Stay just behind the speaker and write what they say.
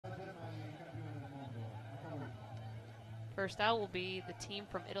First out will be the team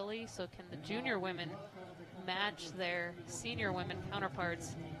from Italy. So can the junior women match their senior women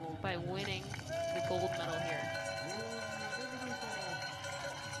counterparts by winning the gold medal here?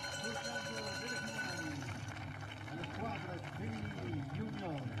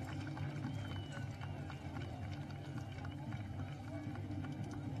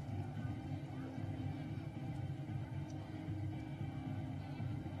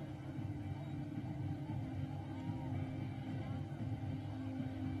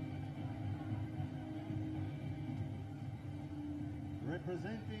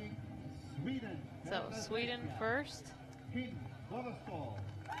 Representing Sweden. So Sweden first. Again,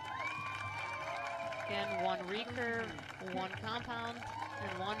 one recurve, one compound,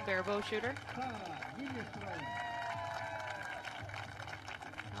 and one bare bow shooter.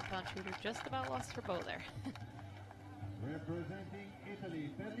 Compound shooter just about lost her bow there. Representing Italy,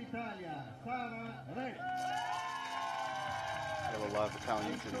 per l'Italia, Sara Re. We have a lot of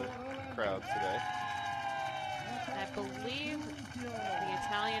Italians in the crowd today. I believe the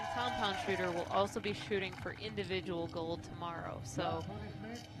Italian compound shooter will also be shooting for individual gold tomorrow. So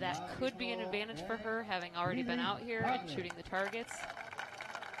that could be an advantage for her, having already been out here and shooting the targets.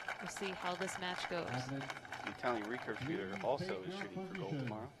 We'll see how this match goes. The Italian recurve shooter also is shooting for gold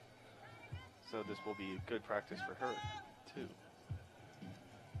tomorrow. So this will be good practice for her, too.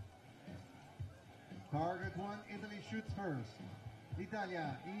 Target one, Italy shoots first.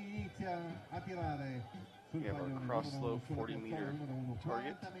 L'Italia inizia a tirare. We have our cross slope 40-meter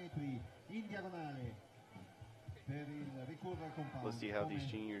target. Let's see how these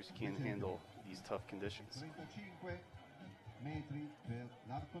juniors can handle these tough conditions.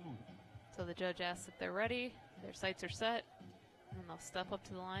 So the judge asks if they're ready, their sights are set, and they'll step up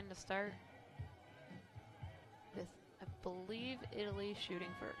to the line to start with, I believe, Italy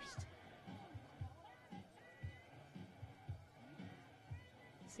shooting first.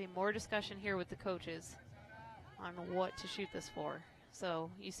 See more discussion here with the coaches on what to shoot this for. So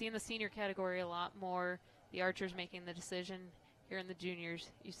you see in the senior category a lot more the archers making the decision. Here in the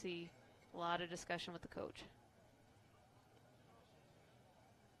juniors, you see a lot of discussion with the coach.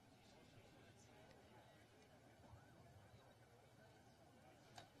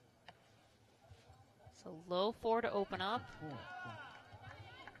 So low 4 to open up.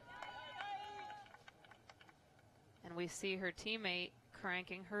 And we see her teammate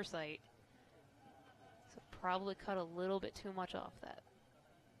cranking her sight. So probably cut a little bit too much off that.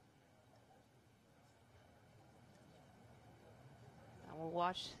 Now we'll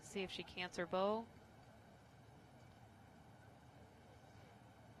watch, see if she cants her bow.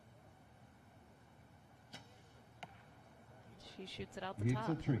 She shoots it out the top.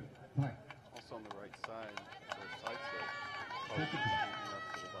 It's a 3. Play. Also on the right side, the side slope.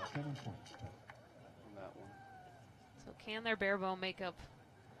 7 points. On that one. So can their bare bow make up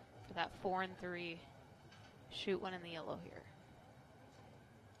for that 4 and 3? Shoot one in the yellow here.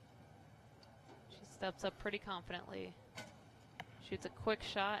 She steps up pretty confidently. Shoots a quick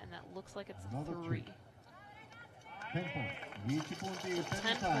shot, and that looks like it's a 3. 10 points.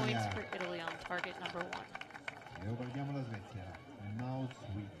 10 points for Italy on target number 1. Now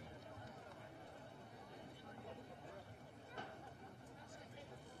Sweden.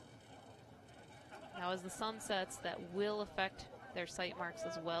 Now as the sun sets, that will affect their sight marks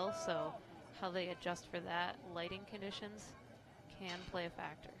as well, so how they adjust for that, lighting conditions, can play a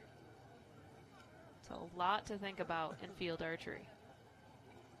factor. So a lot to think about in field archery.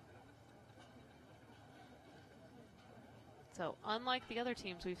 So unlike the other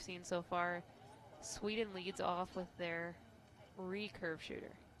teams we've seen so far, Sweden leads off with their recurve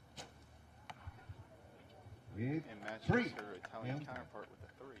shooter. And matches her Italian counterpart with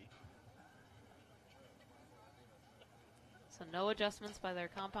a 3. So no adjustments by their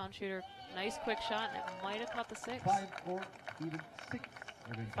compound shooter. Nice quick shot, and it might have caught the 6. 5 or even 6.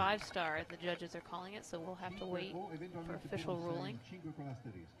 5-star, the judges are calling it, so we'll have to wait for official ruling.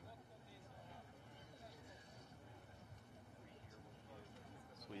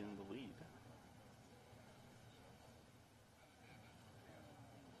 Sweden the lead.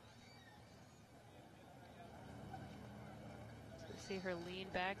 So we see her lean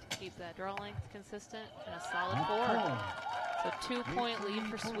back to keep that draw length consistent, and a solid 4. So 2-point lead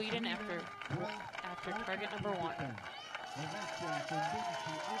for Sweden after target number 1.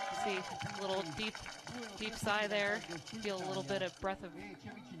 See a little deep sigh there. Feel a little bit of breath of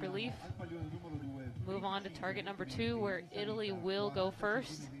relief. Move on to target number 2, where Italy will go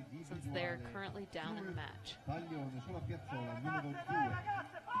first, since they're currently down in the match.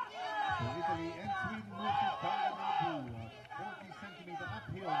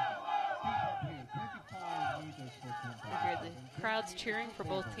 Figure crowds cheering for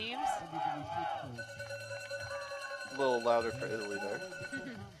both teams. A little louder for Italy there.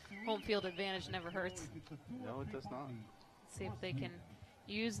 Home field advantage never hurts. No, it does not. Let's see if they can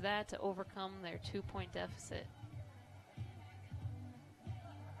use that to overcome their 2-point deficit.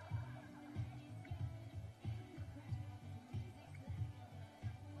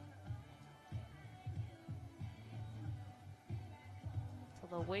 So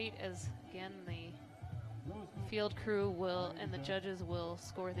they'll wait as, again, the field crew will and the judges will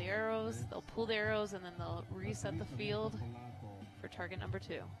score the arrows. They'll pull the arrows and then they'll reset the field for target number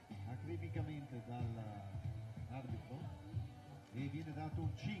 2. Acriticamente dall'arbitro e viene dato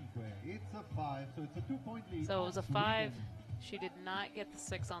un 5. It's a 5, so it's a 2-point lead. So it was a 5. She did not get the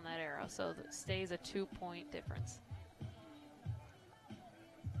 6 on that arrow, so it stays a 2-point difference.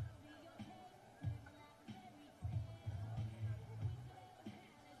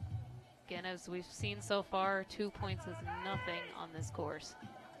 Again, as we've seen so far, 2 points is nothing on this course.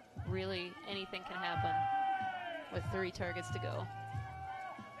 Really, anything can happen with 3 targets to go.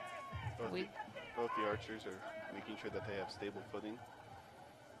 Both the archers are making sure that they have stable footing.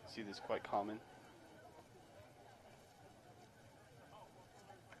 See this quite common.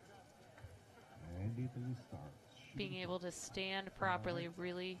 And Italy starts. Being able to stand properly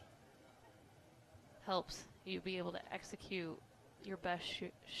really helps you be able to execute your best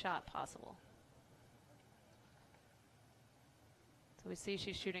shot possible. So we see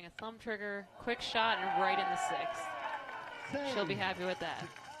she's shooting a thumb trigger, quick shot, and right in the 6th. She'll be happy with that.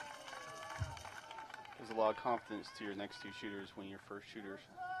 There's a lot of confidence to your next 2 shooters when your first shooter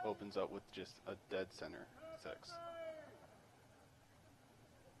opens up with just a dead center 6.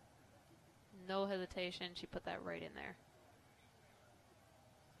 No hesitation, she put that right in there.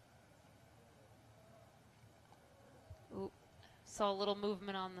 Ooh, saw a little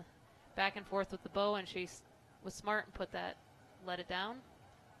movement on the back and forth with the bow, and she was smart and put that, let it down,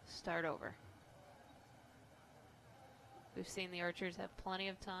 start over. We've seen the archers have plenty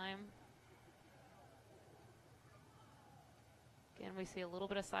of time. Again, we see a little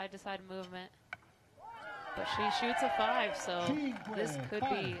bit of side-to-side movement, but she shoots a 5, so this could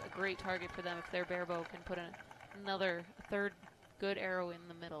be a great target for them if their bare bow can put a third good arrow in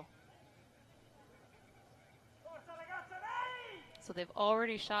the middle. So they've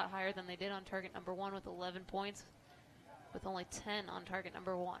already shot higher than they did on target number 1 with 11 points, with only 10 on target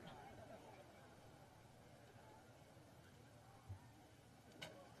number 1.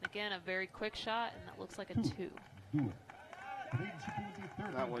 Again, a very quick shot, and that looks like a 2.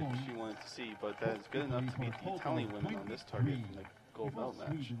 Not what she wanted to see, but that is good enough to beat the Italian women on this target in the gold medal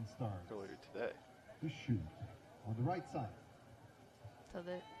match earlier today. To shoot on the right side. So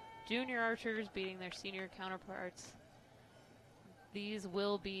the junior archers beating their senior counterparts. These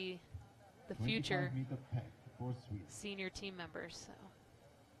will be the future senior team members. So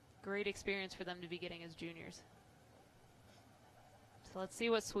great experience for them to be getting as juniors. So let's see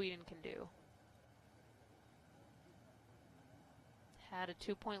what Sweden can do. Had a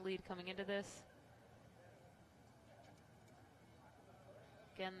 2-point lead coming into this.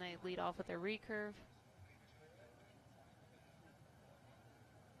 Again, they lead off with their recurve.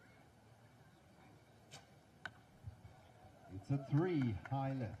 It's a 3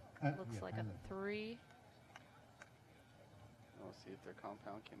 high left. Looks like a 3. We'll see if their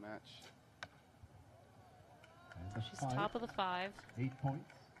compound can match. She's top of the 5. 8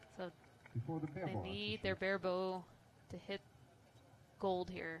 points. So before the they need their bare bow to hit gold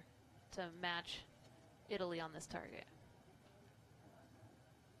here to match Italy on this target.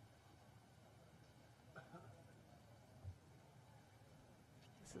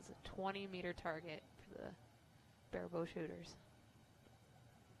 This is a 20-meter target for the bare bow shooters.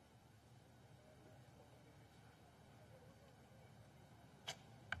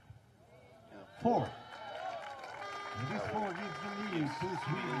 Yeah. 4. And this 4 gives the lead to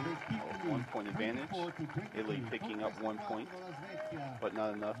Sweden. They keep the lead. 1-point advantage. Italy picking up 1 point, but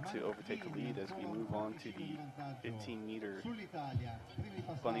not enough to overtake the lead as we move on to the 15-meter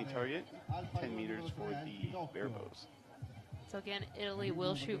bunny target, 10 meters for the bare bows. So again, Italy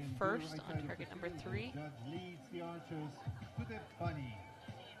will shoot first on target number 3. Judge leads the archers to the bunny.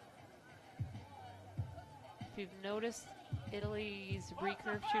 If you've noticed, Italy's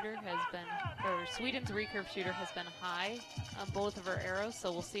recurve shooter has been, or Sweden's recurve shooter has been high on both of her arrows, so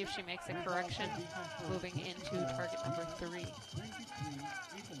we'll see if she makes a correction moving into target number 3. 23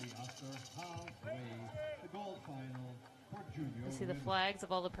 Italy after halfway the gold final for junior. You see the flags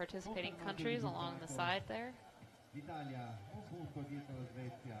of all the participating countries along the side there. L'Italia un punto dietro la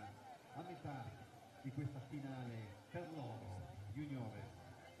Svezia a metà di questa finale per loro juniores.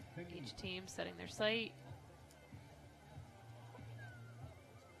 Each team setting their sight.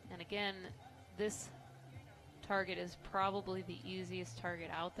 And again, this target is probably the easiest target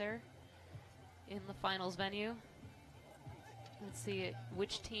out there in the finals venue. Let's see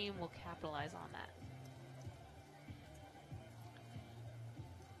which team will capitalize on that.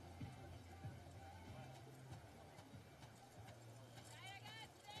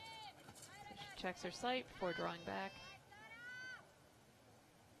 So she checks her sight before drawing back.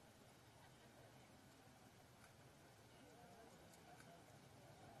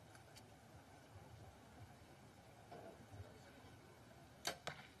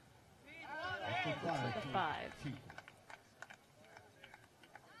 Looks like a 5.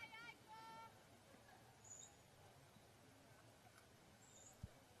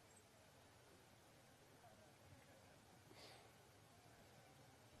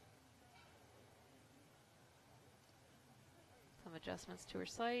 Some adjustments to her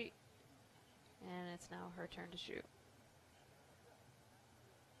sight, and it's now her turn to shoot.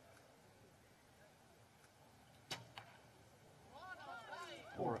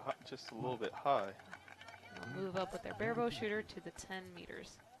 Or just a little bit high. They'll move up with their bare bow shooter to the 10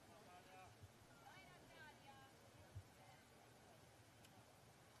 meters.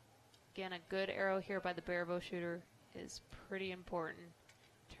 Again, a good arrow here by the bare bow shooter is pretty important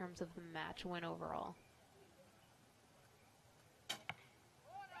in terms of the match win overall.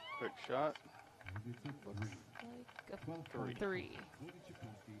 Quick shot. Looks like a 3.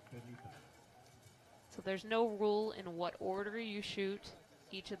 So there's no rule in what order you shoot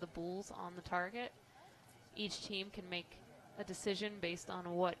each of the bulls on the target. Each team can make a decision based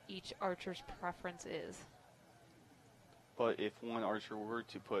on what each archer's preference is. But if one archer were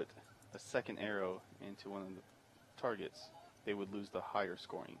to put a second arrow into one of the targets, they would lose the higher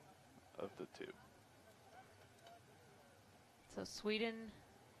scoring of the two. So Sweden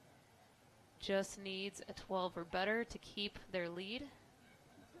just needs a 12 or better to keep their lead.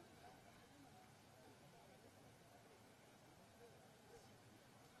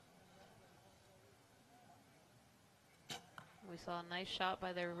 We saw a nice shot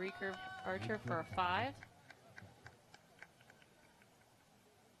by their recurve archer for a 5.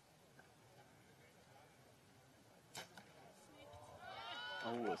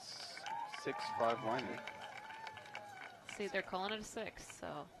 Oh, a 6-5 liner. See, they're calling it a 6. So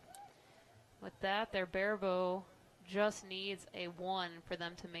with that, their bare bow just needs a 1 for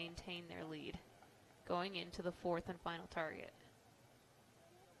them to maintain their lead going into the 4th and final target.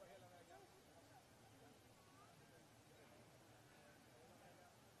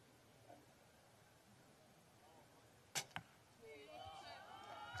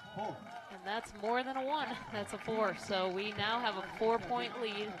 And that's more than a 1. That's a 4. So we now have a 4-point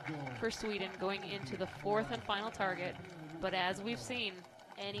lead for Sweden going into the 4th and final target. But as we've seen,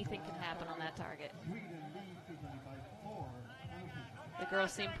 anything can happen on that target. The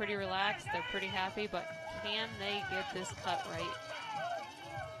girls seem pretty relaxed. They're pretty happy, but can they get this cut right?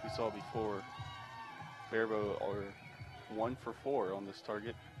 We saw before, barebow are 1 for 4 on this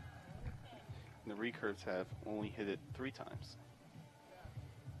target. And the recurves have only hit it 3 times.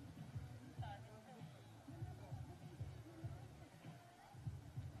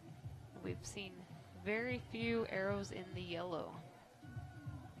 We've seen very few arrows in the yellow.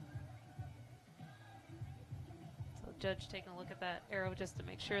 So judge taking a look at that arrow just to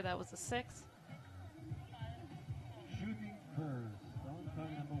make sure that was a 6. Shooting first on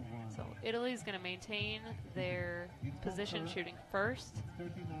target number 1. So Italy's going to maintain their position shooting first.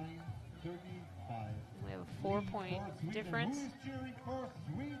 39-35. We have a 4-point difference. Who's cheering for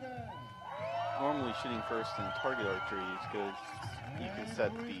Sweden? Normally shooting first in target archery is good. You can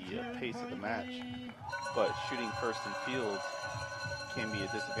set the pace of the match. But shooting first in field can be a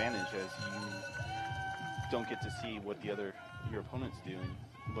disadvantage as you don't get to see what your opponents do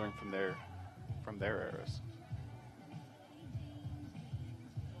and learn from their arrows.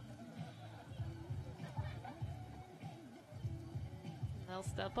 And they'll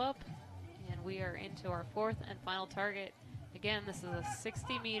step up, and we are into our 4th and final target. Again, this is a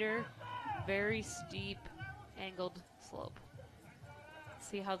 60-meter, very steep, angled slope.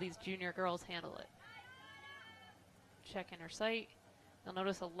 See how these junior girls handle it. Checking her sight. You'll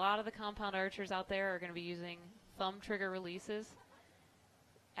notice a lot of the compound archers out there are going to be using thumb trigger releases.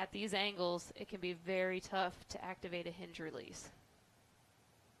 At these angles, it can be very tough to activate a hinge release.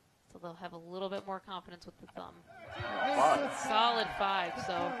 So they'll have a little bit more confidence with the thumb. 5. Solid 5,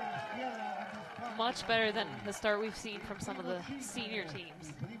 so much better than the start we've seen from some of the senior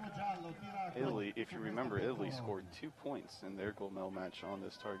teams. Italy, if you remember, Italy scored 2 points in their gold medal match on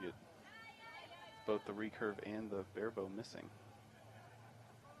this target. Both the recurve and the barebow missing.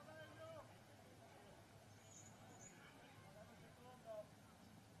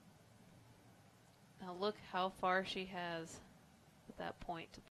 look how far she has at that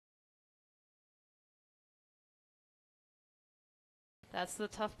point. That's the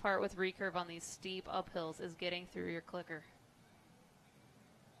tough part with recurve on these steep uphills, is getting through your clicker.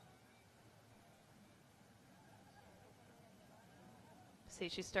 See,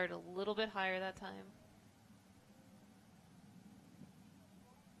 she started a little bit higher that time.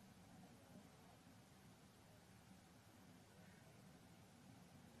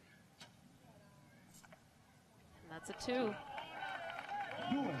 And that's a 2.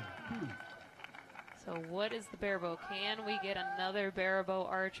 So what is the barebow? Can we get another barebow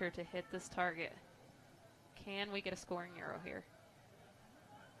archer to hit this target? Can we get a scoring arrow here?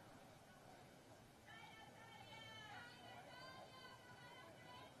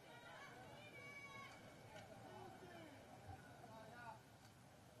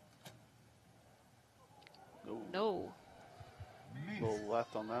 No. A little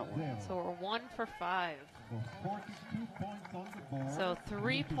left on that one. So we're 1 for 5. So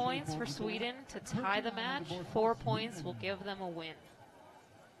 3 points for Sweden to tie the match. 4 points will give them a win.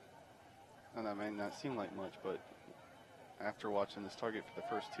 And that may not seem like much, but after watching this target for the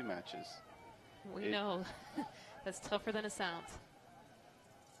first 2 matches, we know that's tougher than it sounds.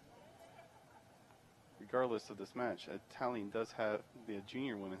 Regardless of this match, Italian does have, the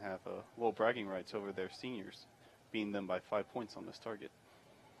junior women have little bragging rights over their seniors, beating them by 5 points on this target.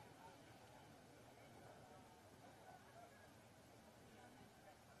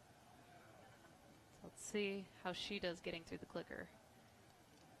 So let's see how she does getting through the clicker.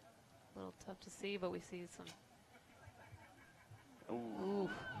 A little tough to see, but we see some. Ooh.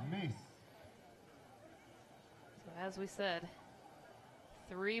 Miss. So as we said,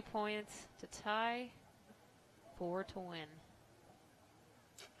 3 points to tie, 4 to win.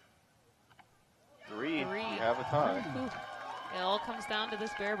 3. You have a tie. It all comes down to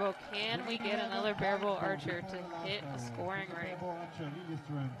this barebow. Can we get another barebow archer to hit a scoring ring?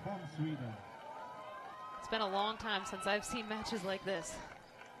 It's been a long time since I've seen matches like this.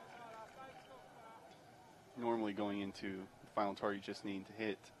 Normally going into the final target just needing to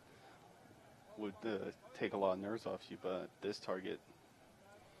hit would take a lot of nerves off you, but this target,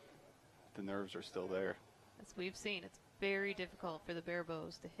 the nerves are still there. As we've seen, it's very difficult for the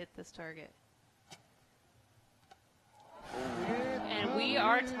barebows to hit this target. And we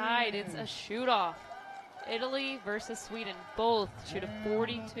are tied. It's a shoot-off. Italy versus Sweden both shoot a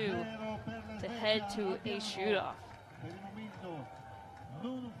 42 to head to a shoot-off.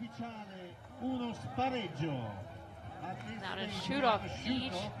 Now to shoot off,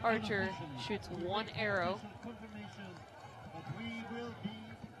 each archer shoots 1 arrow.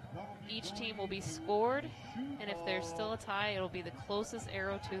 Each team will be scored, and if there's still a tie, it'll be the closest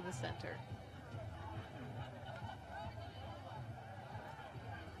arrow to the center.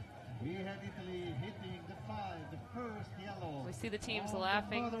 We had Italy hitting the 5, the first yellow. We see the teams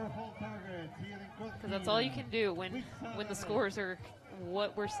laughing, because that's all you can do when the scores are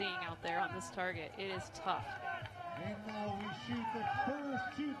what we're seeing out there on this target. It is tough. And now we shoot the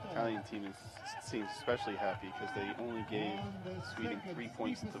first shoot. Italian team seems especially happy because they only gave Sweden 3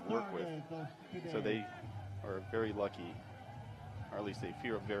 points to work with. So they are very lucky, or at least they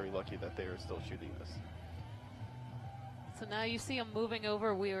feel very lucky that they are still shooting this. So now you see them moving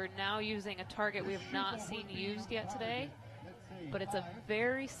over. We are now using a target we have not seen used yet today, but it's a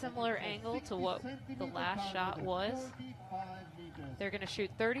very similar angle to what the last shot was. They're going to shoot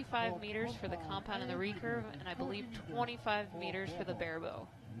 35 meters for the compound and the recurve, and I believe 25 meters for the barebow.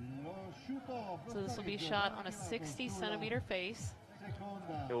 So this will be shot on a 60 centimeter face.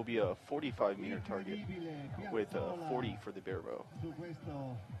 It will be a 45 meter target with 40 for the barebow.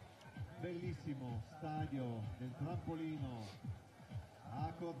 Bellissimo stadio del trampolino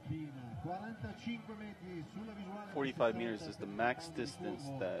a Cortina, 45 metri sulla visuale. 45 meters is the max distance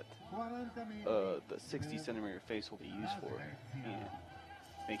that the 60 centimeter face will be used for, and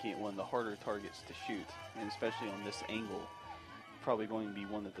making it one of the harder targets to shoot, and especially on this angle, probably going to be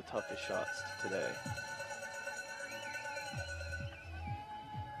one of the toughest shots today.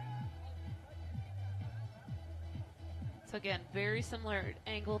 So again, very similar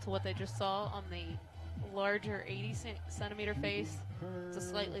angle to what they just saw on the larger 80 centimeter face. It's a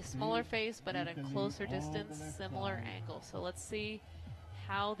slightly smaller face, but at a closer distance, similar angle. So let's see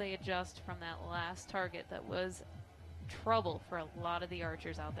how they adjust from that last target that was trouble for a lot of the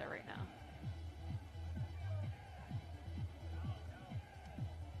archers out there right now.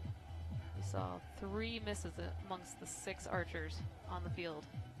 We saw 3 misses amongst the 6 archers on the field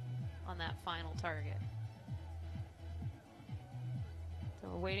on that final target. So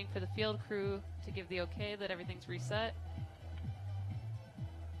we're waiting for the field crew to give the okay that everything's reset.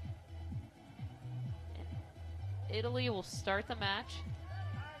 Italy will start the match,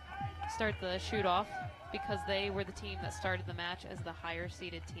 start the shoot-off, because they were the team that started the match as the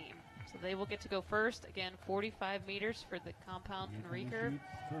higher-seeded team. So they will get to go first. Again, 45 meters for the compound and recurve,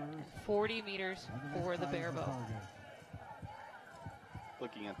 and 40 meters for the barebow.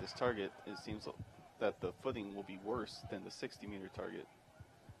 Looking at this target, it seems that the footing will be worse than the 60-meter target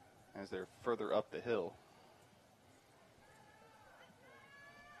as they're further up the hill.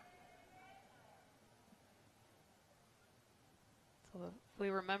 So if we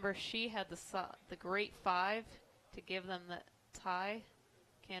remember, she had the great 5 to give them the tie.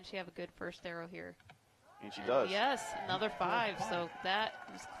 Can she have a good first arrow here? And she does. Yes, another 5, so that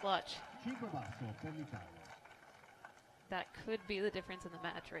was clutch. That could be the difference in the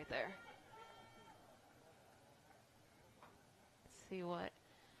match right there. Let's see what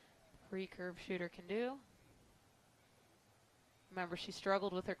recurve shooter can do. Remember, she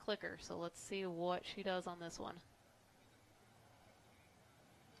struggled with her clicker, so let's see what she does on this one.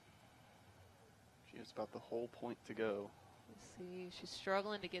 She has about the whole point to go. Let's see, she's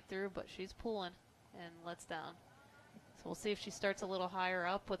struggling to get through, but she's pulling and lets down. So we'll see if she starts a little higher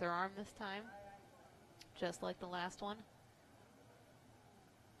up with her arm this time, just like the last one.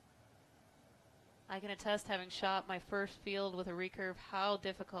 I can attest, having shot my first field with a recurve, how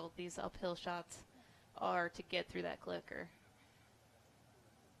difficult these uphill shots are to get through that clicker.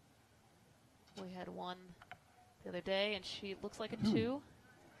 We had one the other day, and she looks like a 2.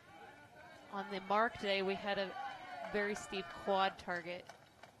 On the mark day, we had a very steep quad target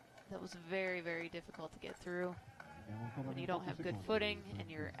that was very, very difficult to get through when you don't have good footing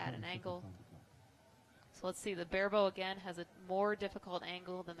and you're at an angle. So let's see, the barebow again has a more difficult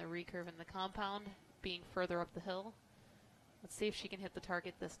angle than the recurve in the compound, being further up the hill. Let's see if she can hit the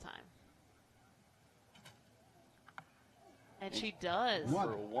target this time. And she does.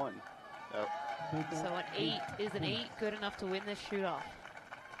 For a 1. So an 8 is an 8 good enough to win this shoot-off.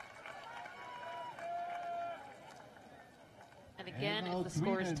 And again, if the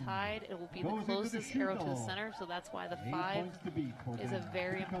score is tied, it will be the closest arrow to the center, so that's why the 5 is a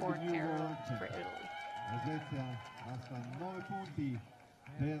very important arrow for Italy.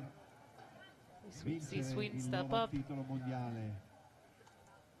 We see Sweden step up.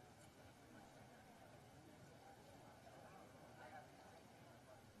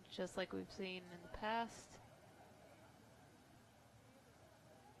 Just like we've seen in the past.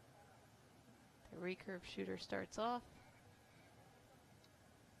 The recurve shooter starts off.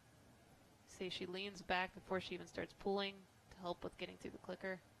 See, she leans back before she even starts pulling to help with getting through the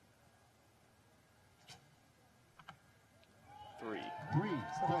clicker. 3.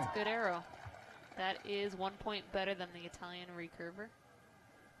 So that's a good arrow. That is 1 point better than the Italian recurver.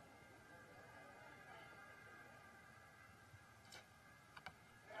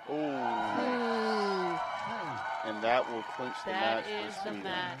 Oh. And that will clinch the match. That is the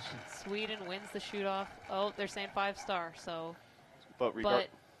match. Sweden wins the shoot-off. Oh, they're saying 5-star, so. But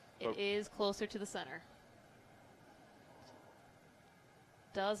it is closer to the center.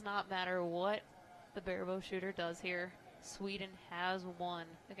 Does not matter what the barebow shooter does here. Sweden has won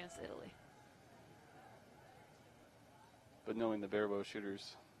against Italy. But knowing the barebow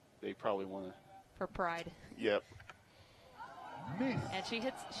shooters, they probably want to. For pride. Yep. And she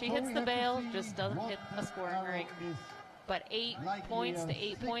hits the bail, just doesn't hit a scoring ring. But 8 points to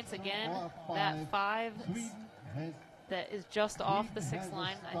 8 points again. That 5 that is just off the 6th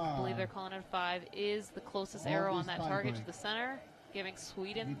line, I believe they're calling it 5, is the closest arrow on that target to the center, giving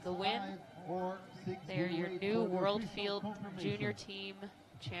Sweden the win. They are your new World Field Junior Team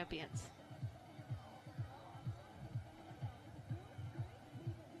champions.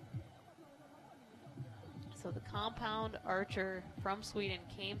 So the compound archer from Sweden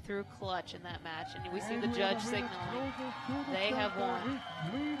came through clutch in that match, and we see the judge signaling they have won.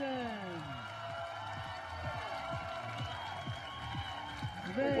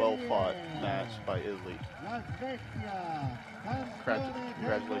 A well-fought match by Italy.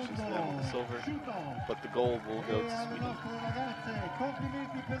 Congratulations to them with the silver, but the gold will go to Sweden.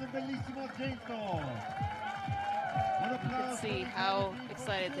 You can see how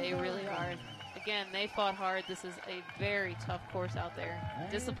excited they really are. Again, they fought hard. This is a very tough course out there.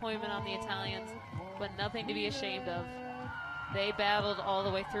 Disappointment on the Italians, but nothing to be ashamed of. They battled all the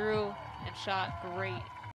way through and shot great.